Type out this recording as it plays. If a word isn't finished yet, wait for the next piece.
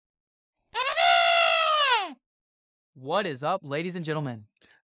What is up, ladies and gentlemen?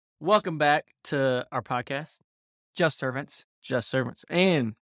 Welcome back to our podcast, Just servants. Just Servants.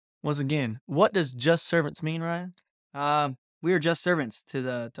 And once again, what does just servants mean, Ryan? We are just servants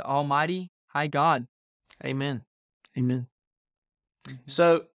to Almighty High God. Amen. Amen. Mhm.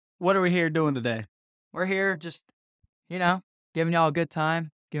 So, what are we here doing today? We're here just, giving y'all a good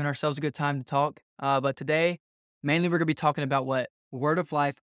time, giving ourselves a good time to talk. But today, mainly we're gonna be talking about what Word of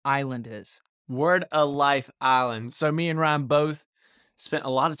Life Island is. Word of Life Island. So, me and Ryan both spent a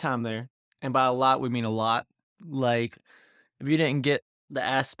lot of time there. And by a lot, we mean a lot. Like, if you didn't get the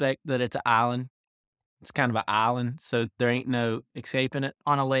aspect that it's an island, it's kind of an island. So, there ain't no escaping it.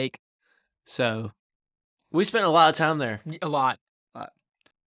 On a lake. So, we spent a lot of time there. A lot. Uh,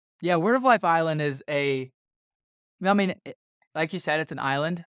 Yeah, Word of Life Island is like you said, it's an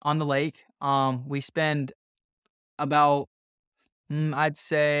island on the lake. We spend about, I'd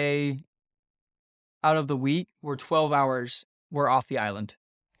say, out of the week, we're 12 hours. We're off the island.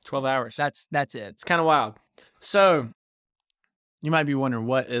 12 hours. That's it. It's kind of wild. So, you might be wondering,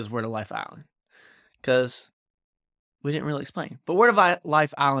 what is Word of Life Island? Because we didn't really explain. But Word of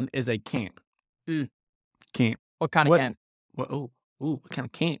Life Island is a camp. Camp. What kind of What- camp? What kind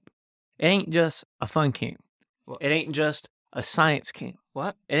of camp? It ain't just a fun camp. What? It ain't just a science camp.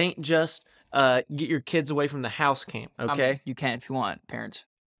 What? It ain't just get your kids away from the house camp, okay? You can if you want, parents.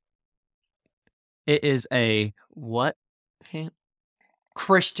 It is a what camp?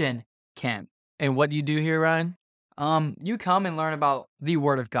 Christian camp. And what do you do here, Ryan? You come and learn about the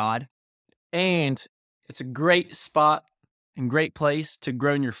Word of God. And it's a great spot and great place to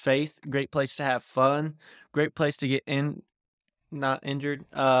grow in your faith, great place to have fun, great place to get not injured,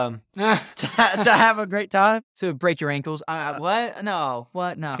 to have a great time. To break your ankles. What? No.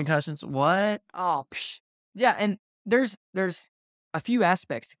 What? No. Concussions, what? Oh, psh. Yeah, and there's a few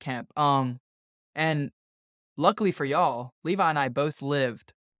aspects to camp. And luckily for y'all, Levi and I both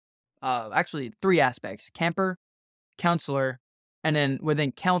lived. Actually, 3 aspects: camper, counselor, and then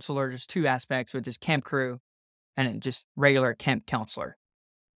within counselor, there's 2 aspects, which is camp crew, and then just regular camp counselor.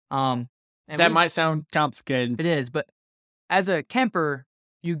 And That might sound complicated. It is, but as a camper,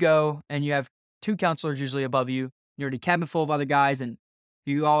 you go and you have 2 counselors usually above you. You're in a cabin full of other guys, and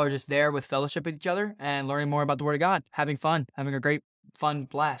you all are just there with fellowship with each other and learning more about the Word of God, having fun, having a great fun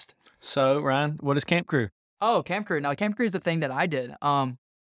blast. So, Ryan, what is camp crew? Oh, camp crew. Now, camp crew is the thing that I did.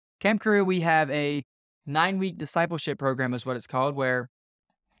 Camp crew, we have a 9-week discipleship program is what it's called, where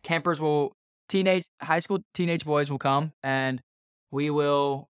campers high school teenage boys will come, and we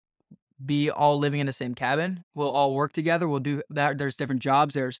will be all living in the same cabin. We'll all work together. We'll do that. There's different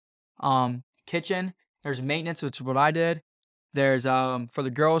jobs. There's kitchen. There's maintenance, which is what I did. There's for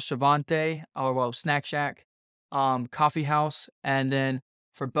the girls, Shavante, Snack Shack, coffee house, and then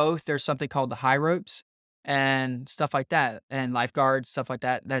for both, there's something called the high ropes and stuff like that, and lifeguards, stuff like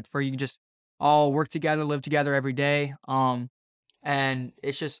that. That's where you just all work together, live together every day. And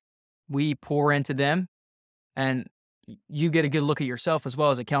it's just we pour into them, and you get a good look at yourself as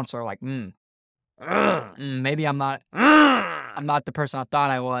well as a counselor. Like, maybe I'm not the person I thought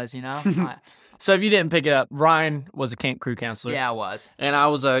I was. So, if you didn't pick it up, Ryan was a camp crew counselor. Yeah, I was And I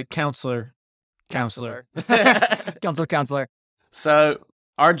was a counselor. counselor. So,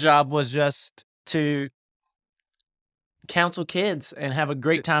 our job was just to counsel kids and have a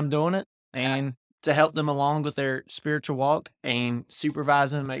great time doing it, and to help them along with their spiritual walk and supervise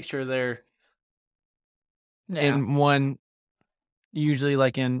them, make sure they're Yeah. in one, usually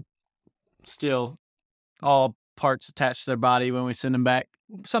like in still all parts attached to their body when we send them back.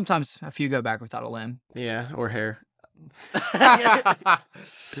 Sometimes a few go back without a limb. Yeah, or hair.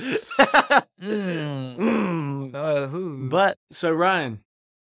 But so, Ryan,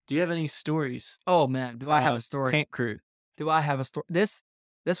 do you have any stories? Oh man, do I have a story? Camp crew. Do I have a story? This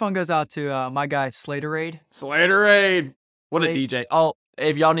one goes out to my guy Slaterade. Slaterade. What a Slate- DJ. Oh,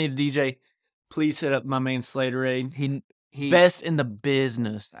 if y'all need a DJ, please hit up my man Slaterade. He Best in the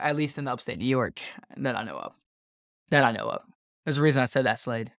business. at least in upstate New York that I know of. There's a reason I said that,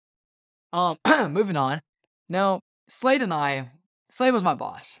 Slade. Moving on. Now, Slade was my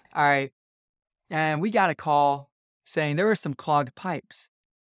boss. All right. And we got a call saying there were some clogged pipes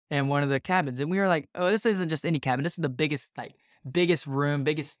in one of the cabins. And we were like, oh, this isn't just any cabin. This is the biggest room,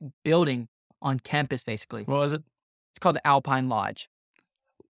 biggest building on campus, basically. What was it? It's called the Alpine Lodge.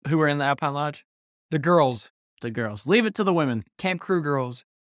 Who were in the Alpine Lodge? The girls, The girls. Leave it to the women. camp crew girls.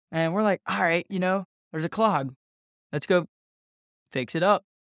 And we're like, all right, there's a clog. Let's go fix it up.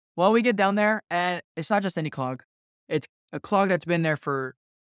 Well, we get down there, and it's not just any clog. It's a clog that's been there for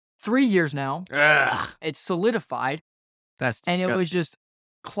 3 years now. Ugh. It's solidified, That's and it disgusting. was just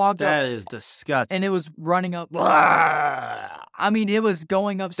clogged up, That is disgusting. and it was running up. That I mean, it was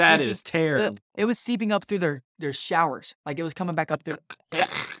going up. is terrible. It was seeping up through their showers. Like, it was coming back up through.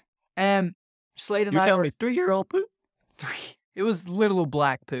 And Slade and You're I telling were me 3-year-old poop? It was literal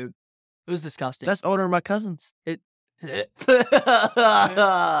black poop. It was disgusting. That's older than my cousins. It- and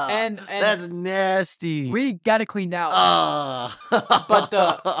and that's nasty. we got it cleaned out. But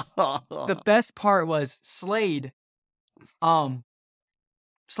The best part was Slade.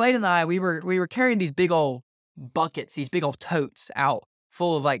 Slade and I, we were carrying these big old buckets, these big old totes out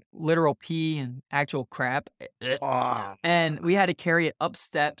full of like literal pee and actual crap. And we had to carry it up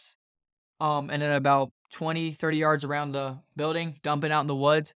steps, and then about 20, 30 yards around the building, dump it out in the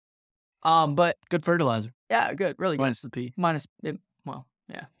woods. But good fertilizer. yeah, good, really good. Minus the pee. Minus, well,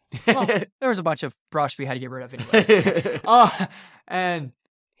 yeah. Well, there was a bunch of brush we had to get rid of anyways. And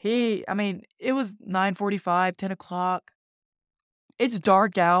it was 9:45, 10 o'clock. It's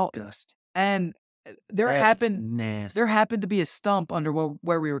dark out, Dust. and there happened to be a stump under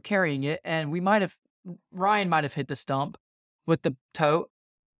where we were carrying it, and Ryan might have hit the stump with the tote,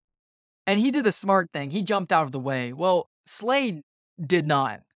 and he did the smart thing. He jumped out of the way. Well, Slade did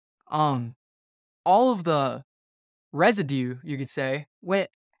not. All of the residue, you could say, went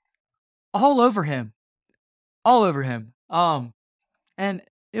all over him. And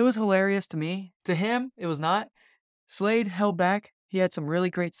it was hilarious to me. To him, it was not. Slade held back. He had some really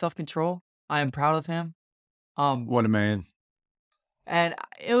great self-control. I am proud of him. What a man. And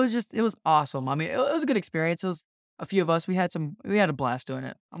it was awesome. I mean, it was a good experience. It was a few of us. We had a blast doing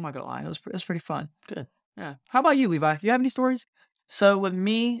it. I'm not gonna lie. It was pretty fun. Good. Yeah. How about you, Levi? Do you have any stories? So with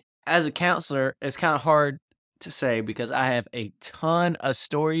me as a counselor, it's kind of hard to say because I have a ton of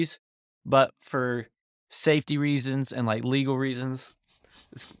stories, but for safety reasons and like legal reasons,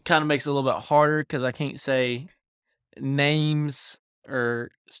 it kind of makes it a little bit harder because I can't say names or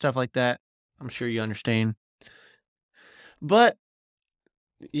stuff like that. I'm sure you understand. But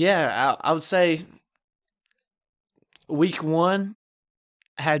yeah, I would say week 1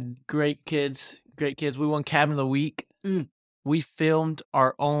 had great kids. We won Cabin of the Week. We filmed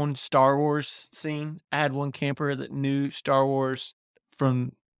our own Star Wars scene. I had one camper that knew Star Wars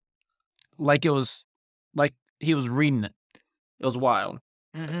from like he was reading it. It was wild.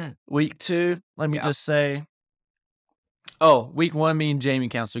 Mm-hmm. Week 2, let me just say. Oh, week 1, me and Jamie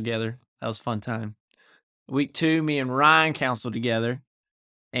counseled together. That was a fun time. Week 2, me and Ryan counseled together.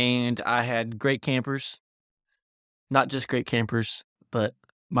 And I had great campers. Not just great campers, but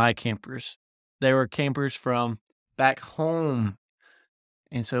my campers. They were campers from back home.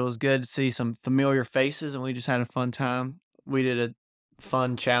 And so it was good to see some familiar faces, and we just had a fun time. We did a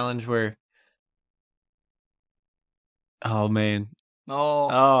fun challenge where, oh man,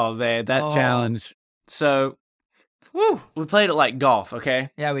 that challenge. So, we played it like golf, okay?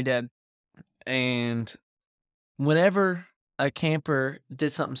 Yeah, we did. And whenever a camper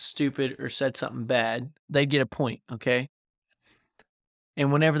did something stupid or said something bad, they'd get a point, okay?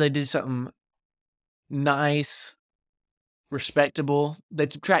 And whenever they did something nice, respectable,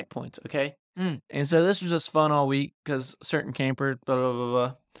 they'd subtract points, okay? And so this was just fun all week because certain camper, blah, blah, blah,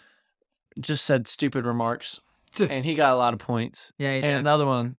 blah, just said stupid remarks. And he got a lot of points. Yeah, he did. And another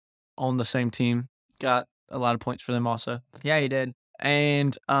one on the same team got a lot of points for them also. Yeah, he did.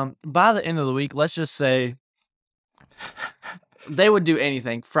 And by the end of the week, let's just say they would do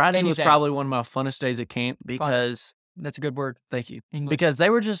anything. Friday was probably one of my funnest days at camp because that's a good word. Thank you. English. Because they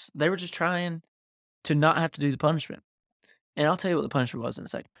were just trying to not have to do the punishment. And I'll tell you what the punishment was in a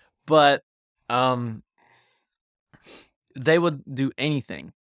second. But they would do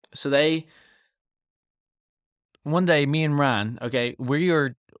anything. So one day, me and Ryan, okay, we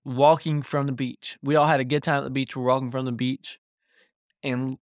are walking from the beach. We all had a good time at the beach. We're walking from the beach.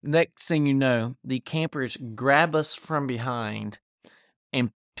 And next thing you know, the campers grab us from behind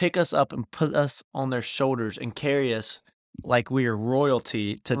and pick us up and put us on their shoulders and carry us like we are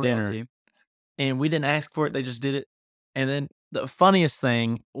royalty to dinner. And we didn't ask for it. They just did it. And then the funniest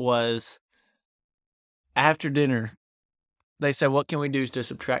thing was after dinner, they said, what can we do to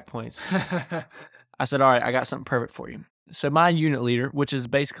subtract points? I said, all right, I got something perfect for you. So my unit leader, which is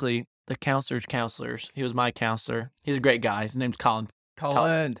basically the counselors, he was my counselor. He's a great guy. His name's Colin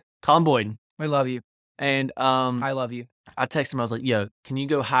Boyden. We love you. And I love you. I texted him. I was like, yo, can you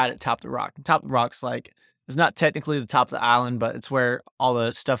go hide at Top of the Rock? Top of the Rock's like, it's not technically the top of the island, but it's where all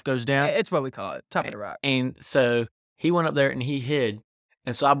the stuff goes down. It's what we call it, Top of the Rock. And so he went up there and he hid.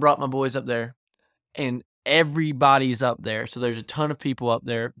 And so I brought my boys up there, and everybody's up there. So there's a ton of people up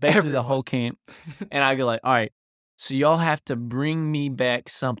there, basically the whole camp. And I go like, all right, so y'all have to bring me back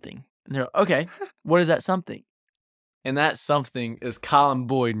something. And they're like, okay, what is that something? and that something is Colin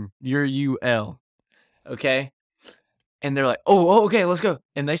Boyden, your UL. Okay? And they're like, oh, okay, let's go.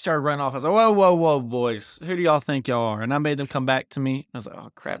 And they started running off. I was like, whoa, boys. Who do y'all think y'all are? And I made them come back to me. I was like, oh,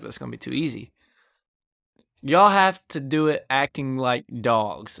 crap, that's going to be too easy. Y'all have to do it acting like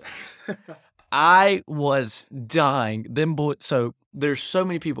dogs. I was dying. Them boys. So there's so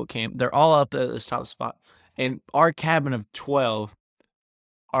many people at camp. They're all up at this top spot. And our cabin of 12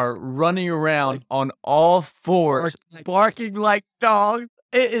 are running around on all fours, barking like dogs.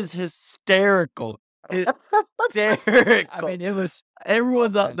 It is hysterical. Hysterical. I mean, it was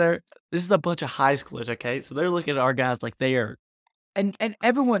Everyone's up there. This is a bunch of high schoolers, okay? So they're looking at our guys like they are. and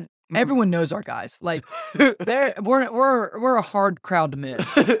everyone knows our guys. Like we're a hard crowd to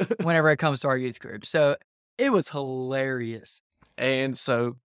miss whenever it comes to our youth group. So it was hilarious. And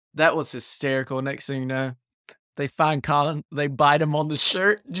so that was hysterical. Next thing you know, they find Colin, they bite him on the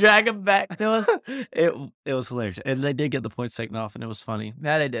shirt, drag him back to us. It was hilarious. And they did get the points taken off, and it was funny.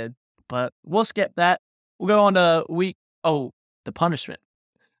 Yeah, they did. But we'll skip that. We'll go on to the punishment.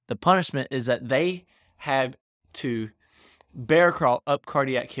 The punishment is that they had to bear crawl up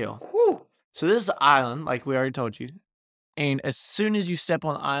Cardiac Hill. Whew. So this is an island, like we already told you. And as soon as you step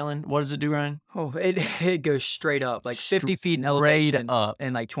on the island, what does it do, Ryan? Oh, it goes straight up, like 50 feet in Straight elevation, up.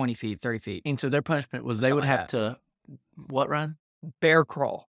 and like 20 feet, 30 feet. And so their punishment was they would Something have to, what, Ryan? Bear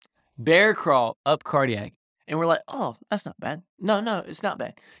crawl. Bear crawl up Cardiac. And we're like, oh, that's not bad. No, it's not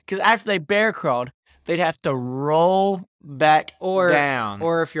bad. Because after they bear crawled, they'd have to roll back down.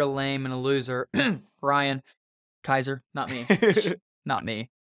 Or if you're lame and a loser, Ryan Kaiser, not me. Not me.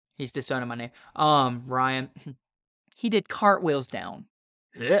 He's disowning my name. Ryan, he did cartwheels down.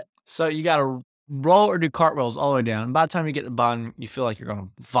 So you got to roll or do cartwheels all the way down. And by the time you get to the bottom, you feel like you're going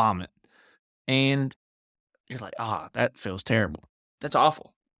to vomit. And you're like, that feels terrible. That's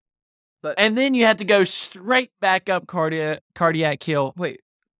awful. And then you have to go straight back up Cardiac Hill. Wait,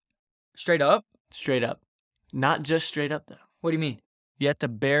 straight up? Straight up. Not just straight up, though. What do you mean? You have to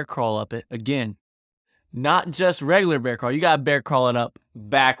bear crawl up it again. Not just regular bear crawl. You got to bear crawl it up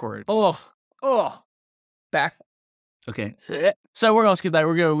backwards. Oh, back. Okay. So we're going to skip that.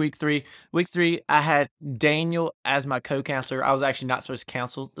 We're going to week 3. Week 3, I had Daniel as my co-counselor. I was actually not supposed to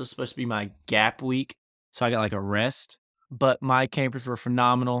counsel. This was supposed to be my gap week. So I got like a rest. But my campers were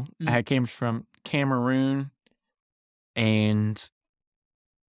phenomenal. I had campers from Cameroon and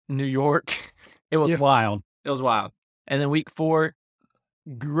New York. It was wild. It was wild. And then week 4,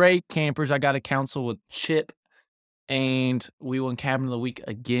 great campers. I got a council with Chip, and we won cabin of the week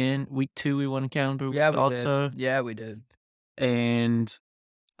again. Week 2, we won cabin of the week also. Did. Yeah, we did. And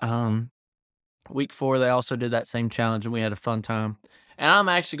week 4, they also did that same challenge, and we had a fun time. And I'm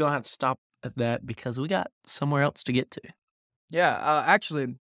actually going to have to stop at that because we got somewhere else to get to. Yeah,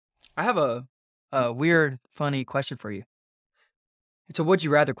 actually, I have a weird, funny question for you. It's a would you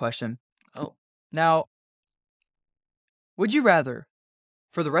rather question. Oh. Now, would you rather,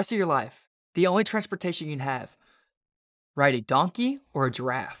 for the rest of your life, the only transportation you can have, ride a donkey or a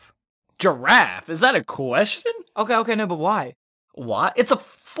giraffe? Giraffe? Is that a question? Okay, no, but why? Why? It's a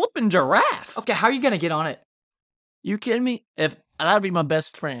flipping giraffe. Okay, how are you going to get on it? You kidding me? That'd be my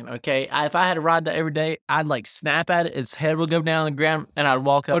best friend, okay? If I had to ride that every day, I'd like snap at it, its head would go down on the ground, and I'd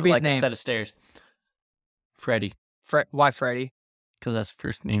walk up like a set of stairs. Freddie. Why Freddie? Because that's the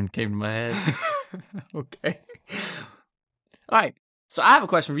first name that came to my head. Okay. All right. So I have a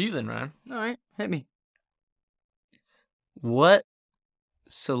question for you then, Ryan. All right, hit me. What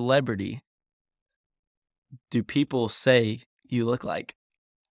celebrity do people say you look like?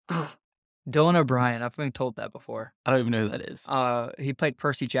 Dylan O'Brien. I've been told that before. I don't even know who that is. He played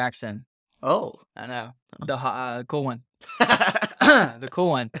Percy Jackson. Oh. I know. The cool one. The cool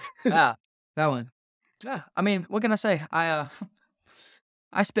one. Yeah, that one. Yeah, I mean, what can I say? I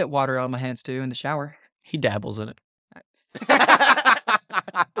spit water out of my hands too in the shower. He dabbles in it.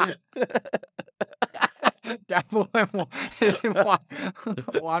 Dabble in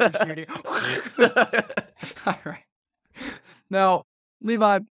water shooting. All right. Now,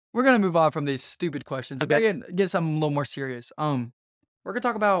 Levi, we're gonna move on from these stupid questions. Okay. We're gonna get something a little more serious. We're gonna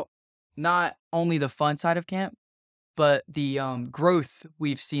talk about not only the fun side of camp, but the growth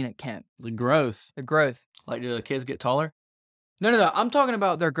we've seen at camp. The growth. The growth. Like, do the kids get taller? No. I'm talking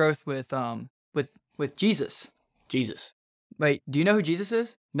about their growth with Jesus. Jesus. Wait, do you know who Jesus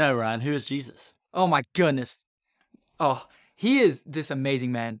is? No, Ryan. Who is Jesus? Oh my goodness. Oh, he is this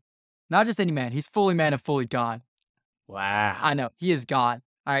amazing man. Not just any man. He's fully man and fully God. Wow. I know. He is God.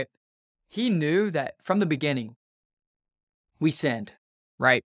 All right. He knew that from the beginning, we sinned,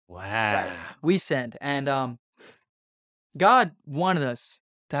 right? Wow. Right. We sinned. And God wanted us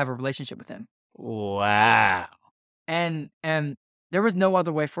to have a relationship with him. Wow. And there was no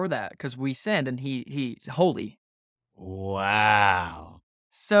other way for that because we sinned and he's holy. Wow.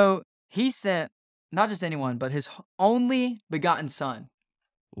 So he sent not just anyone, but his only begotten son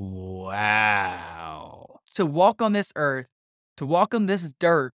Wow. to walk on this earth, to walk on this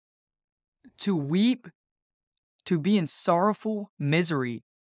dirt, to weep, to be in sorrowful misery,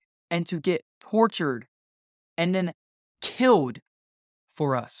 and to get tortured and then killed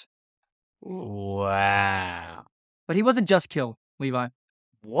for us. Wow. But he wasn't just killed, Levi.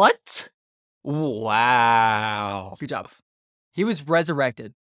 What? Wow. Good job. He was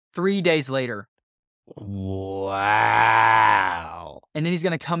resurrected 3 days later. Wow. And then he's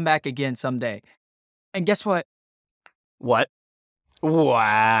going to come back again someday. And guess what? What?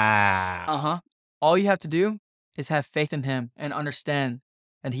 Wow. Uh-huh. All you have to do is have faith in him and understand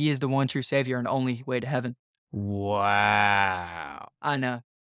that he is the one true Savior and only way to heaven. Wow. I know.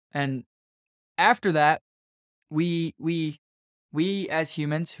 And after that, we as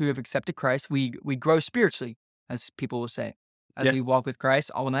humans who have accepted Christ, we grow spiritually, as people will say. As Yeah. we walk with Christ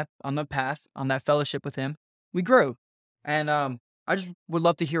on the path, on that fellowship with him, we grow. And I just would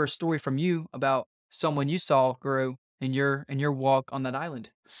love to hear a story from you about someone you saw grow in your walk on that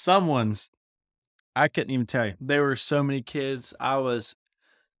island. I couldn't even tell you. There were so many kids. The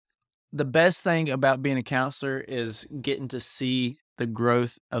best thing about being a counselor is getting to see the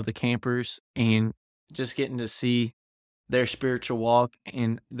growth of the campers and just getting to see their spiritual walk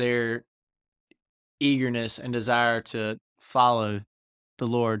and their eagerness and desire to follow the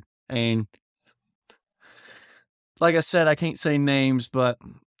Lord. And like I said, I can't say names, but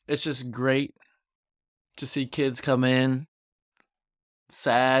it's just great to see kids come in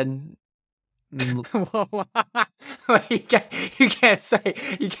sad. Whoa, you can't say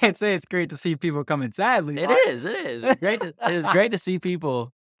it's great to see people coming sadly. It is. It is great to see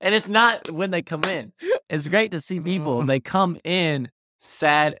people. And it's not when they come in. It's great to see people. They come in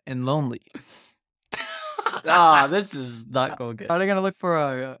sad and lonely. This is not going good. Are they gonna look for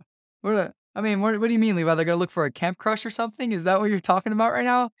a? What do you mean, Levi? They're gonna look for a camp crush or something? Is that what you're talking about right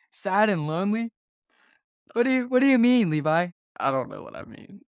now? Sad and lonely? What do you mean, Levi? I don't know what I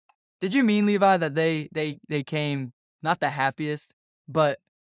mean. Did you mean, Levi, that they came not the happiest, but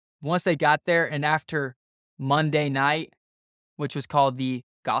once they got there and after Monday night, which was called the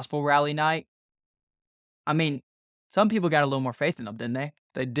gospel rally night, I mean, some people got a little more faith in them, didn't they?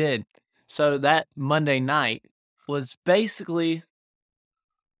 They did. So that Monday night was basically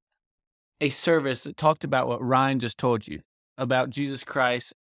a service that talked about what Ryan just told you about Jesus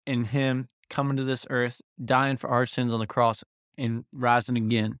Christ and him coming to this earth, dying for our sins on the cross and rising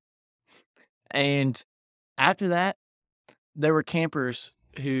again. And after that, there were campers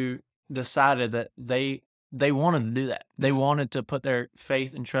who decided that they wanted to do that. They wanted to put their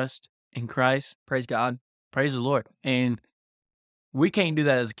faith and trust in Christ. Praise God. Praise the Lord. And we can't do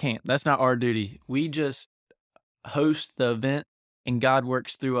that as a camp. That's not our duty. We just host the event, and God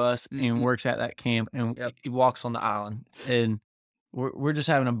works through us and works at that camp, and he walks on the island. And we're just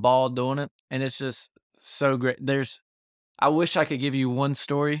having a ball doing it, and it's just so great. I wish I could give you one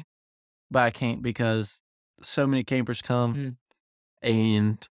story, but I can't because so many campers come,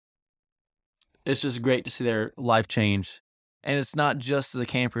 and it's just great to see their life change. And it's not just the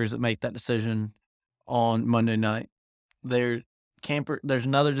campers that make that decision on Monday night. There's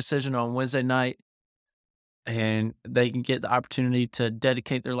another decision on Wednesday night, and they can get the opportunity to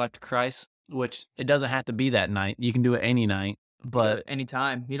dedicate their life to Christ, which it doesn't have to be that night. You can do it any night, but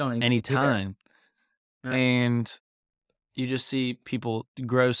anytime. You don't even anytime. Yeah. And you just see people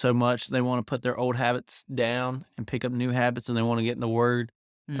grow so much. They want to put their old habits down and pick up new habits, and they want to get in the Word,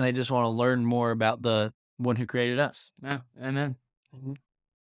 and they just want to learn more about the one who created us. Yeah, amen.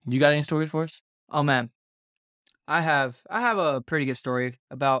 You got any stories for us? Oh man, I have a pretty good story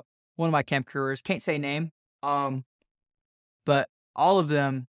about one of my camp careers. Can't say name, but all of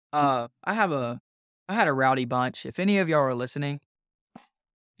them. I had a rowdy bunch. If any of y'all are listening,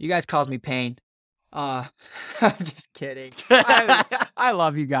 you guys caused me pain. I'm just kidding. I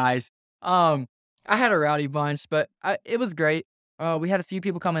love you guys. I had a rowdy bunch, but it was great. We had a few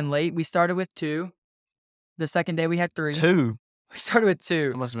people come in late. We started with 2. The second day we had 3. 2? We started with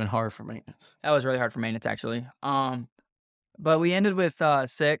 2. It must have been hard for maintenance. That was really hard for maintenance, actually. But we ended with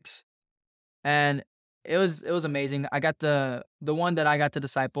 6, and it was amazing. I got the one that I got to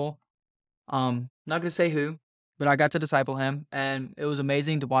disciple. Not gonna say who, but I got to disciple him, and it was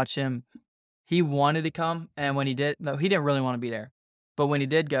amazing to watch him. He wanted to come, and when he did, no, he didn't really want to be there. But when he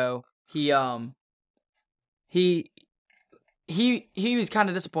did go, he was kind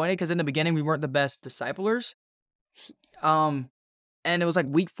of disappointed because in the beginning we weren't the best disciplers. And it was like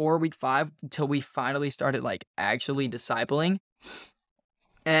week 4, week 5 until we finally started like actually discipling.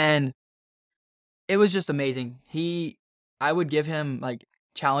 And it was just amazing. I would give him like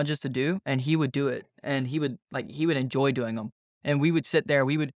challenges to do and he would do it. And he would enjoy doing them. And we would sit there,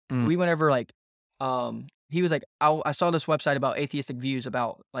 we went over like, he was like, I saw this website about atheistic views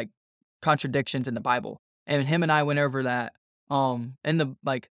about like contradictions in the Bible. And him and I went over that, in the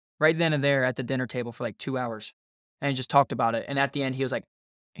like right then and there at the dinner table for like 2 hours and just talked about it. And at the end, he's like,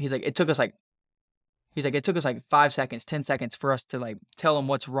 it took us like 5 seconds, 10 seconds for us to like tell him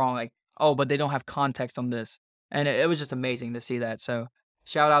what's wrong. Like, oh, but they don't have context on this. And it was just amazing to see that. So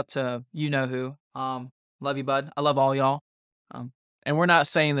shout out to you know who. Love you, bud. I love all y'all. And we're not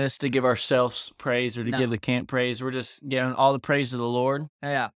saying this to give ourselves praise or to No. give the camp praise. We're just giving all the praise to the Lord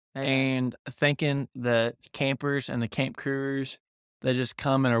Yeah. and thanking the campers and the camp crewers that just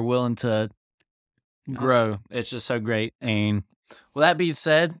come and are willing to grow. It's just so great. And with that being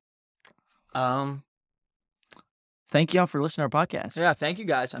said, thank y'all for listening to our podcast. Yeah, thank you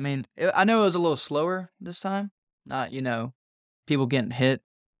guys. I mean, I know it was a little slower this time. Not, people getting hit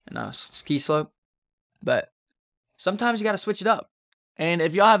in a ski slope. But sometimes you got to switch it up. And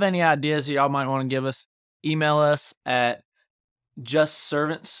if y'all have any ideas that y'all might want to give us, email us at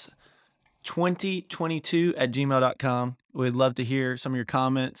justservants2022@gmail.com. We'd love to hear some of your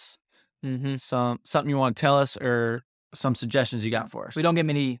comments, something you want to tell us, or some suggestions you got for us. We don't get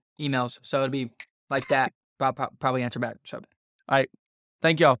many emails, so it'd be like that. Probably answer back. So, all right.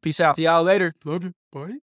 Thank y'all. Peace out. See y'all later. Love you. Bye.